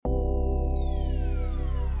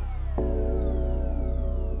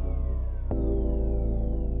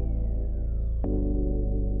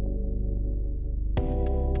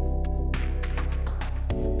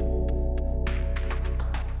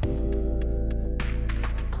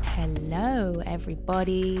Hello,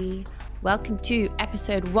 everybody. Welcome to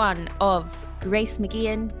episode 1 of Grace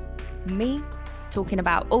McGeehan, me talking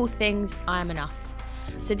about all things I am enough.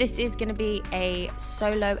 So this is going to be a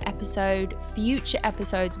solo episode. Future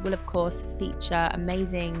episodes will, of course, feature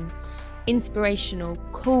amazing, inspirational,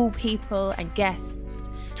 cool people and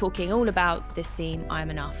guests talking all about this theme, I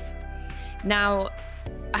am enough. Now,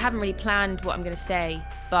 I haven't really planned what I'm going to say,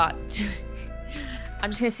 but I'm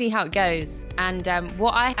just going to see how it goes. And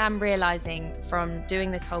what I am realizing from doing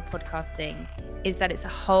this whole podcast thing is that it's a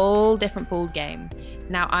whole different ball game.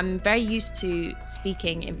 Now, I'm very used to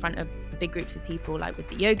speaking in front of big groups of people, like with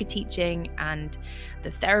the yoga teaching and the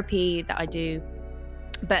therapy that I do.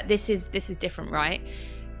 But this is different, right?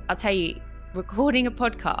 I'll tell you, recording a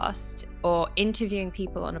podcast or interviewing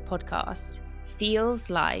people on a podcast feels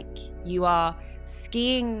like you are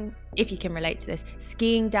skiing, if you can relate to this,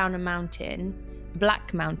 skiing down a mountain,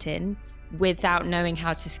 Black Mountain, without knowing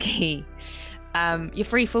how to ski. You're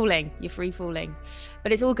free falling,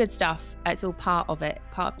 but it's all good stuff. It's all part of it,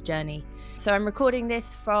 part of the journey. So I'm recording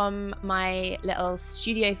this from my little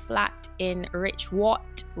studio flat in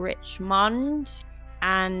Richmond,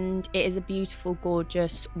 and it is a beautiful,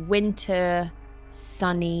 gorgeous winter,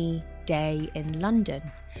 sunny day in London.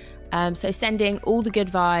 So sending all the good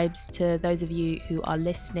vibes to those of you who are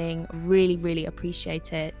listening. Really, really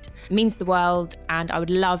appreciate it. It means the world, and I would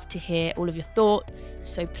love to hear all of your thoughts.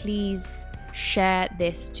 So please share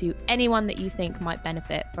this to anyone that you think might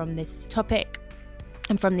benefit from this topic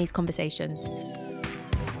and from these conversations.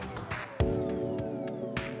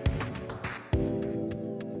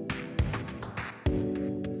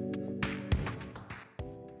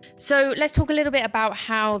 So let's talk a little bit about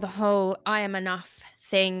how the whole I am enough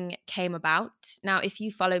thing came about. Now, if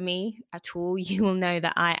you follow me at all, you will know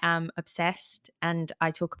that I am obsessed, and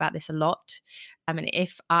I talk about this a lot. And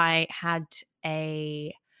if I had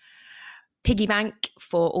a piggy bank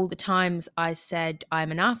for all the times I said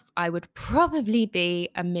I'm enough, I would probably be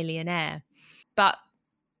a millionaire. But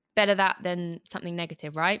better that than something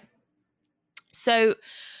negative, right? So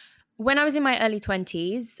when I was in my early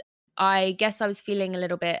 20s, I guess I was feeling a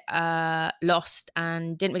little bit lost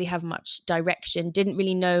and didn't really have much direction, didn't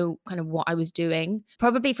really know kind of what I was doing.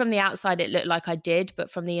 Probably from the outside, it looked like I did, but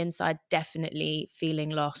from the inside, definitely feeling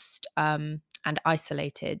lost and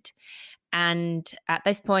isolated. And at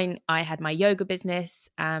this point, I had my yoga business.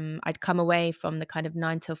 I'd come away from the kind of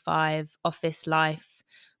 9 to 5 office life,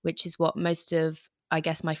 which is what most of, I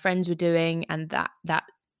guess, my friends were doing. And that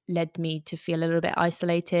led me to feel a little bit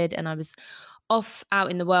isolated. And I was off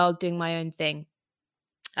out in the world doing my own thing.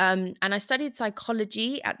 And I studied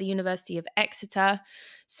psychology at the University of Exeter.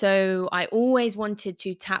 So I always wanted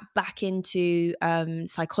to tap back into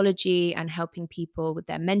psychology and helping people with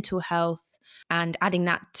their mental health and adding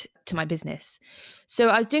that to my business. So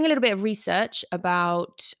I was doing a little bit of research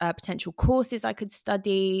about potential courses I could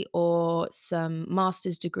study or some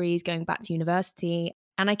master's degrees going back to university.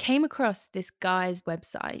 And I came across this guy's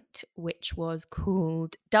website, which was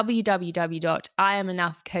called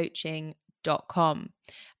www.IamEnoughCoaching.com.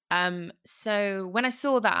 So when I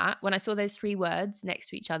saw those 3 words next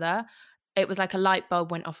to each other, it was like a light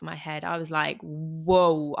bulb went off in my head. I was like,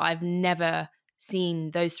 whoa, I've never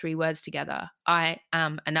seen those 3 words together. I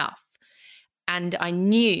am enough. And I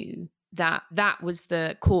knew that that was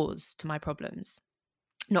the cause to my problems,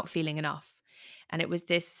 not feeling enough. And it was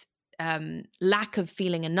this lack of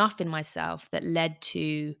feeling enough in myself that led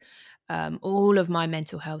to all of my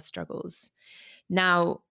mental health struggles.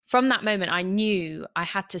 Now, from that moment, I knew I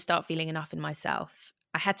had to start feeling enough in myself.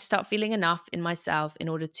 I had to start feeling enough in myself in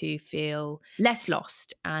order to feel less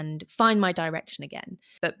lost and find my direction again.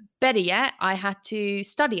 But better yet, I had to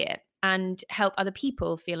study it and help other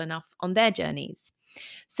people feel enough on their journeys.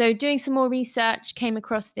 So doing some more research, came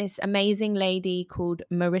across this amazing lady called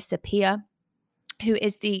Marissa Peer, who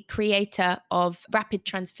is the creator of Rapid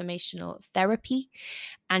Transformational Therapy.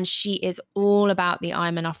 And she is all about the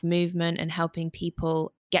I'm enough movement and helping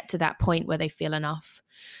people get to that point where they feel enough.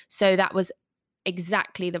 So that was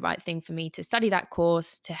exactly the right thing for me to study that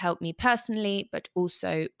course to help me personally, but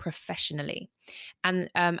also professionally. And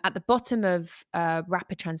at the bottom of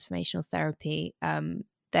Rapid Transformational Therapy,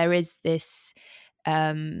 there is this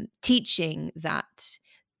teaching that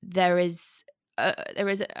there is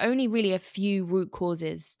only really a few root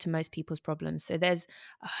causes to most people's problems. So there's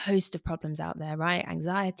a host of problems out there, right?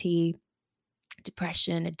 Anxiety,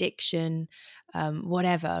 depression, addiction,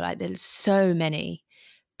 whatever. Like there's so many.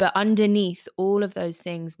 But underneath all of those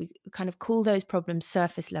things, we kind of call those problems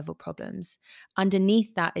surface level problems.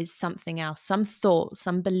 Underneath that is something else, some thought,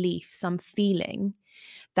 some belief, some feeling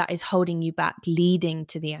that is holding you back, leading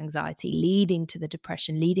to the anxiety, leading to the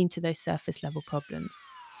depression, leading to those surface level problems.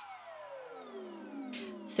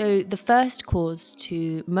 So, the first cause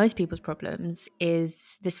to most people's problems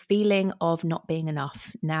is this feeling of not being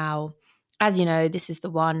enough. Now, as you know, this is the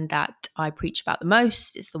one that I preach about the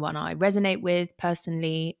most. It's the one I resonate with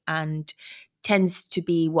personally and tends to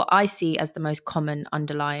be what I see as the most common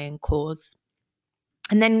underlying cause.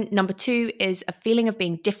 And then number two is a feeling of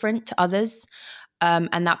being different to others.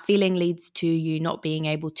 And that feeling leads to you not being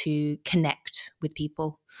able to connect with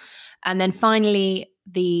people. And then finally,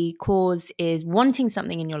 the cause is wanting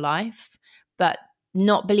something in your life, but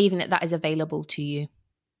not believing that that is available to you.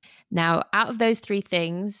 Now, out of those three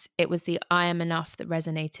things, it was the I am enough that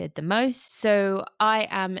resonated the most. So I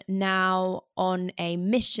am now on a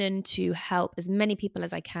mission to help as many people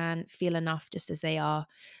as I can feel enough just as they are.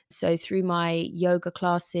 So through my yoga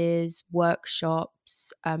classes,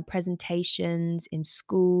 workshops, presentations in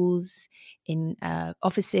schools, in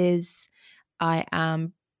offices, I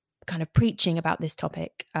am kind of preaching about this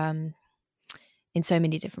topic in so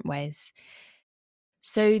many different ways.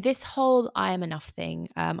 So, this whole I am enough thing,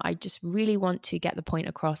 I just really want to get the point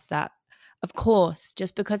across that, of course,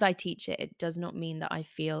 just because I teach it, it does not mean that I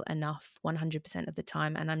feel enough 100% of the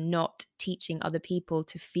time. And I'm not teaching other people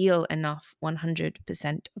to feel enough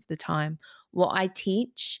 100% of the time. What I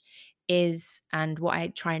teach is, and what I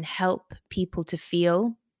try and help people to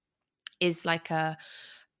feel is like a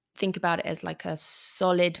think about it as like a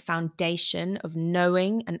solid foundation of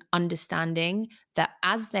knowing and understanding that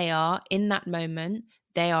as they are in that moment,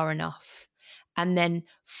 they are enough. And then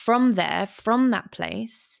from there, from that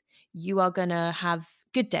place, you are going to have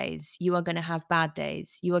good days. You are going to have bad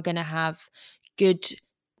days. You are going to have good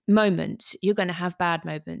moments. You're going to have bad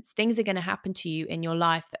moments. Things are going to happen to you in your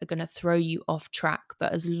life that are going to throw you off track.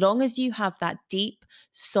 But as long as you have that deep,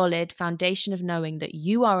 solid foundation of knowing that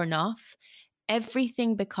you are enough,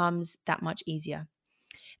 everything becomes that much easier.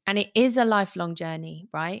 And it is a lifelong journey,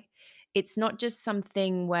 right? It's not just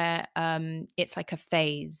something where it's like a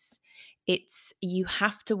phase. It's you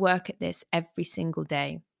have to work at this every single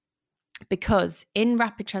day. Because in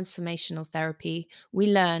rapid transformational therapy, we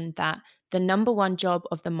learn that the number one job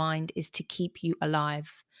of the mind is to keep you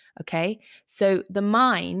alive. Okay. So the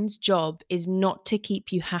mind's job is not to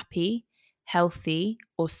keep you happy, healthy,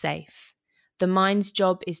 or safe. The mind's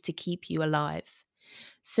job is to keep you alive.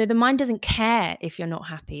 So the mind doesn't care if you're not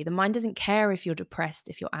happy. The mind doesn't care if you're depressed,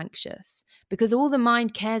 if you're anxious, because all the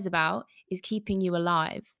mind cares about is keeping you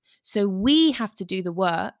alive. So we have to do the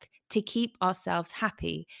work to keep ourselves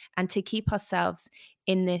happy and to keep ourselves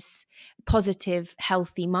in this positive,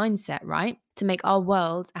 healthy mindset, right? To make our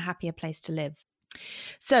world a happier place to live.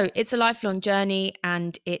 So it's a lifelong journey,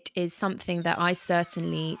 and it is something that I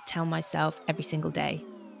certainly tell myself every single day.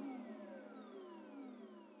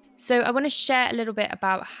 So, I want to share a little bit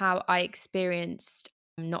about how I experienced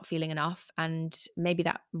not feeling enough, and maybe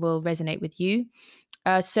that will resonate with you.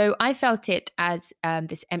 So, I felt it as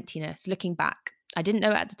this emptiness looking back. I didn't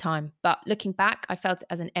know it at the time, but looking back, I felt it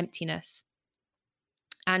as an emptiness.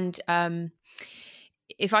 And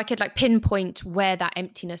if I could like pinpoint where that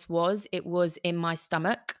emptiness was, it was in my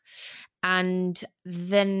stomach. And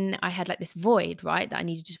then I had like this void, right, that I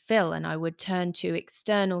needed to fill. And I would turn to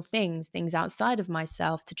external things, things outside of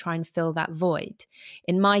myself to try and fill that void.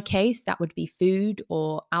 In my case, that would be food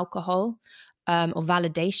or alcohol or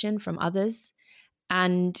validation from others.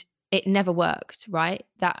 And it never worked, right?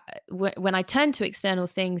 When I turned to external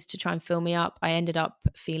things to try and fill me up, I ended up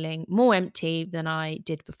feeling more empty than I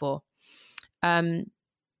did before. Um,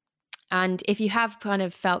 and if you have kind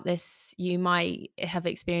of felt this, you might have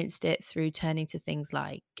experienced it through turning to things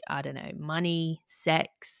like, I don't know, money,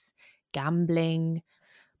 sex, gambling,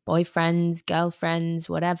 boyfriends, girlfriends,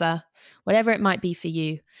 whatever it might be for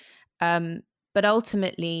you. Um, but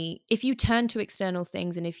ultimately, if you turn to external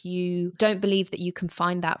things and if you don't believe that you can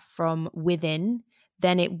find that from within,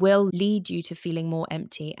 then it will lead you to feeling more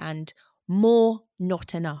empty and more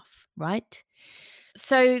not enough, right?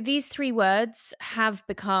 So these three words have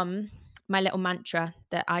become my little mantra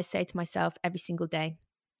that I say to myself every single day.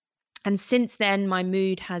 And since then, my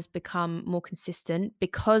mood has become more consistent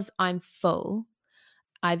because I'm full.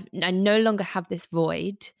 I no longer have this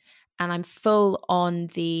void, and I'm full on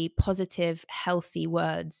the positive, healthy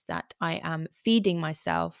words that I am feeding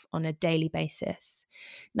myself on a daily basis.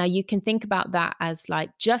 Now, you can think about that as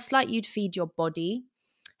like just like you'd feed your body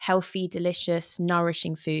healthy, delicious,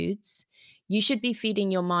 nourishing foods. You should be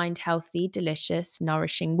feeding your mind healthy, delicious,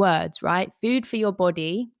 nourishing words, right? Food for your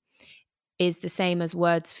body is the same as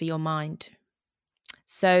words for your mind.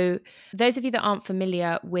 So, those of you that aren't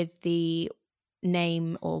familiar with the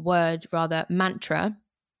name or word rather, mantra.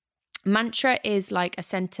 Mantra is like a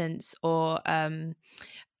sentence or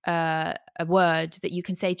a word that you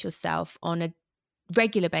can say to yourself on a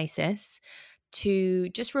regular basis to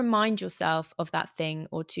just remind yourself of that thing,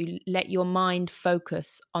 or to let your mind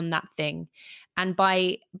focus on that thing. And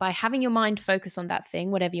by having your mind focus on that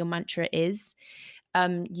thing, whatever your mantra is,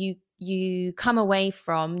 you come away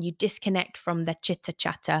from, you disconnect from the chitta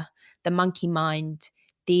chatter, the monkey mind,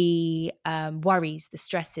 the worries, the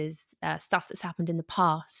stresses, stuff that's happened in the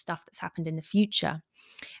past, stuff that's happened in the future.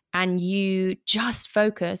 And you just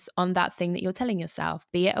focus on that thing that you're telling yourself,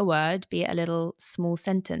 be it a word, be it a little small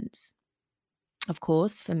sentence. Of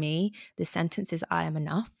course, for me, the sentence is I am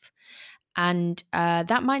enough. And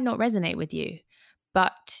that might not resonate with you.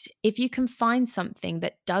 But if you can find something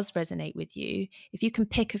that does resonate with you, if you can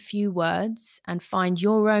pick a few words and find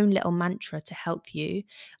your own little mantra to help you,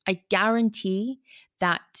 I guarantee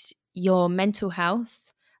that your mental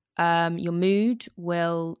health, your mood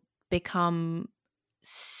will become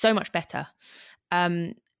so much better.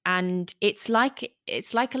 Um, and it's like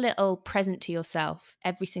a little present to yourself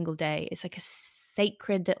every single day. It's like a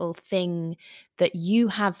sacred little thing that you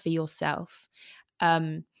have for yourself.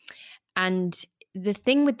 Um, and the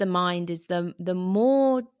thing with the mind is the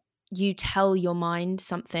more you tell your mind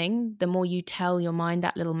something, the more you tell your mind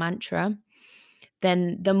that little mantra,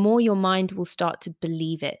 then the more your mind will start to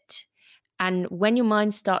believe it. And when your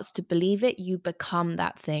mind starts to believe it, you become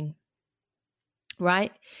that thing,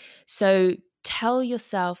 right? So tell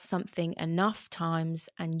yourself something enough times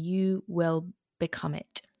and you will become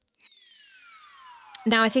it.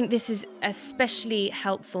 Now, I think this is especially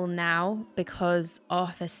helpful now because,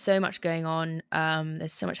 there's so much going on.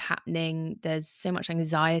 There's so much happening. There's so much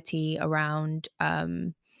anxiety around.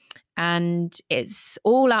 And it's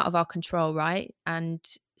all out of our control, right? And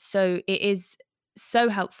so it is so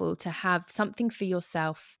helpful to have something for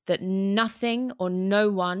yourself that nothing or no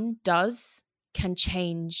one does can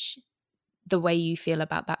change the way you feel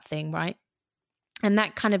about that thing, right? And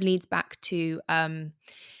that kind of leads back to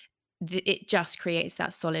it just creates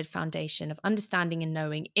that solid foundation of understanding and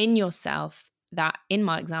knowing in yourself that, in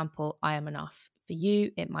my example, I am enough. For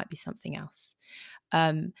you, it might be something else.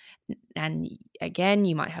 Um, and again,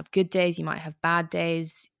 you might have good days, you might have bad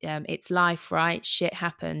days. It's life, right? Shit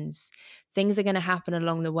happens. Things are going to happen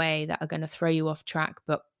along the way that are going to throw you off track.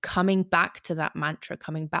 But coming back to that mantra,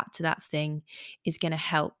 coming back to that thing is going to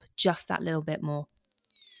help just that little bit more.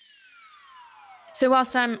 So,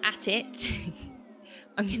 whilst I'm at it,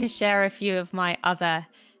 I'm going to share a few of my other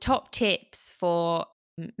top tips for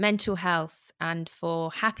mental health and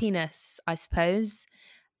for happiness, I suppose.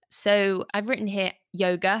 So I've written here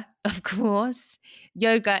yoga, of course.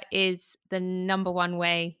 Yoga is the number one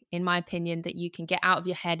way, in my opinion, that you can get out of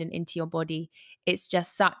your head and into your body. It's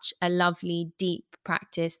just such a lovely, deep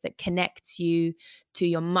practice that connects you to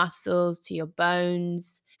your muscles, to your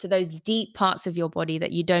bones, to those deep parts of your body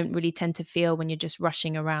that you don't really tend to feel when you're just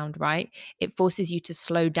rushing around, right? It forces you to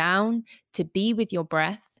slow down, to be with your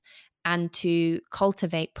breath, and to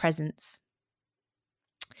cultivate presence.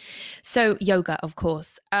 So, yoga, of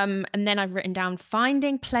course. And then I've written down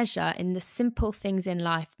finding pleasure in the simple things in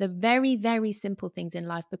life, the very, very simple things in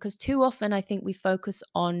life, because too often I think we focus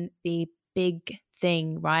on the big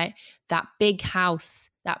thing, right? That big house,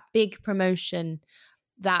 that big promotion,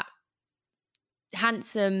 that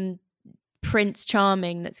handsome Prince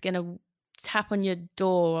Charming that's going to tap on your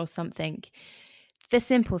door or something. The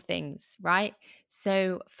simple things, right?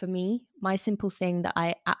 So for me, my simple thing that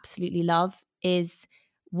I absolutely love is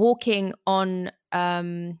walking on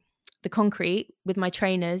the concrete with my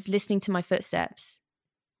trainers, listening to my footsteps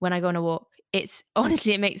when I go on a walk. It's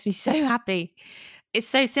honestly, it makes me so happy. It's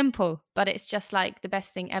so simple, but it's just like the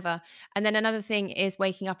best thing ever. And then another thing is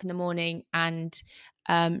waking up in the morning and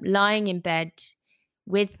lying in bed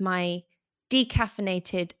with my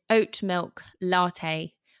decaffeinated oat milk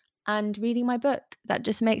latte and reading my book. That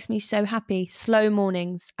just makes me so happy. Slow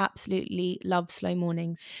mornings, absolutely love slow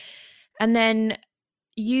mornings. And then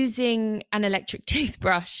using an electric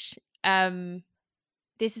toothbrush.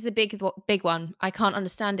 This is a big one. I can't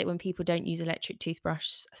understand it when people don't use electric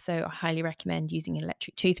toothbrush. So I highly recommend using an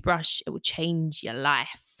electric toothbrush. It will change your life.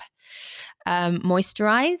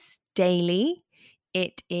 Moisturize daily.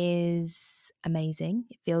 It is amazing.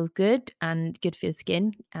 It feels good and good for the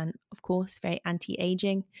skin. And of course, very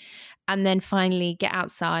anti-aging. And then finally, get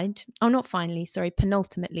outside. Oh, not finally, sorry,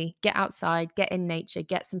 penultimately, get outside, get in nature,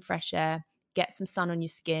 get some fresh air, get some sun on your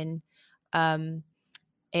skin.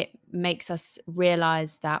 It makes us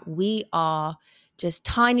realize that we are just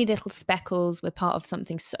tiny little speckles. We're part of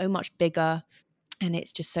something so much bigger. And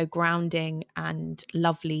it's just so grounding and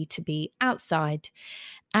lovely to be outside.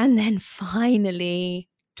 And then finally,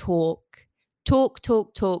 talk. Talk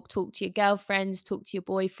to your girlfriends, talk to your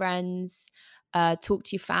boyfriends, talk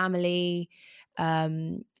to your family.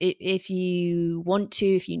 If you want to,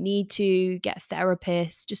 if you need to, get a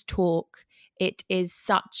therapist, just talk. It is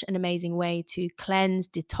such an amazing way to cleanse,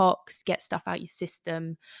 detox, get stuff out your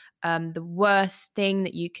system. The worst thing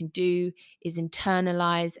that you can do is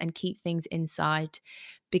internalize and keep things inside,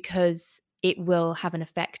 because it will have an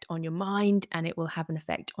effect on your mind and it will have an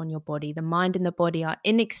effect on your body. The mind and the body are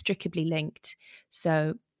inextricably linked.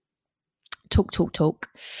 So talk.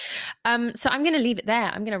 So I'm going to leave it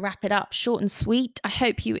there. I'm going to wrap it up short and sweet. I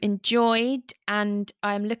hope you enjoyed, and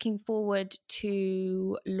I'm looking forward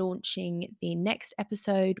to launching the next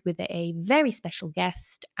episode with a very special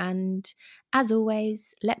guest. And as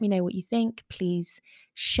always, let me know what you think. Please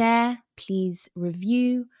share, please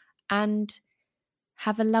review, and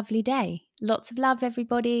have a lovely day. Lots of love,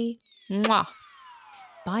 everybody. Mwah.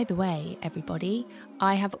 By the way, everybody,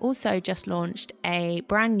 I have also just launched a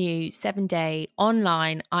brand new 7-day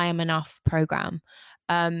online I Am Enough program.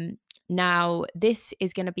 Now, this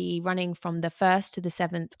is going to be running from the 1st to the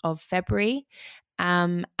 7th of February.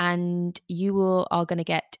 And you are going to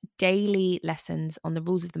get daily lessons on the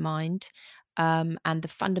rules of the mind, and the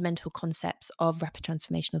fundamental concepts of rapid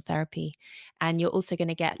transformational therapy. And you're also going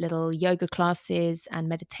to get little yoga classes and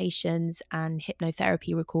meditations and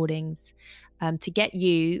hypnotherapy recordings, to get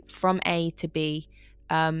you from A to B,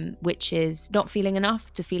 which is not feeling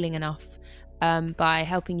enough to feeling enough, by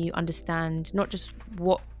helping you understand not just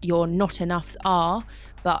what your not enoughs are,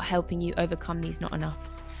 but helping you overcome these not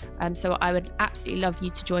enoughs. So I would absolutely love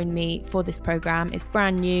you to join me for this program. It's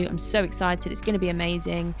brand new. I'm so excited. It's going to be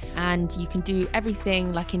amazing. And you can do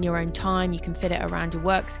everything like in your own time. You can fit it around your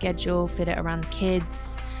work schedule, fit it around the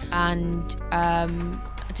kids. And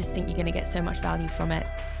I just think you're going to get so much value from it.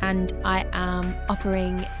 And I am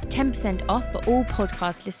offering 10% off for all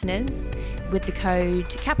podcast listeners with the code,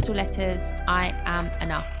 capital letters, I am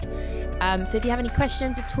enough. So if you have any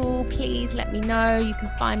questions at all, please let me know. You can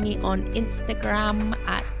find me on Instagram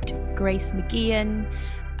at Grace McGeehan,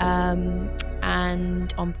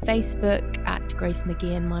 and on Facebook at Grace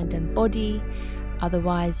McGeehan Mind and Body.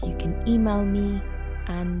 Otherwise, you can email me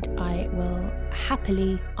and I will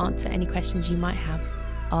happily answer any questions you might have.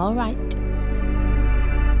 All right.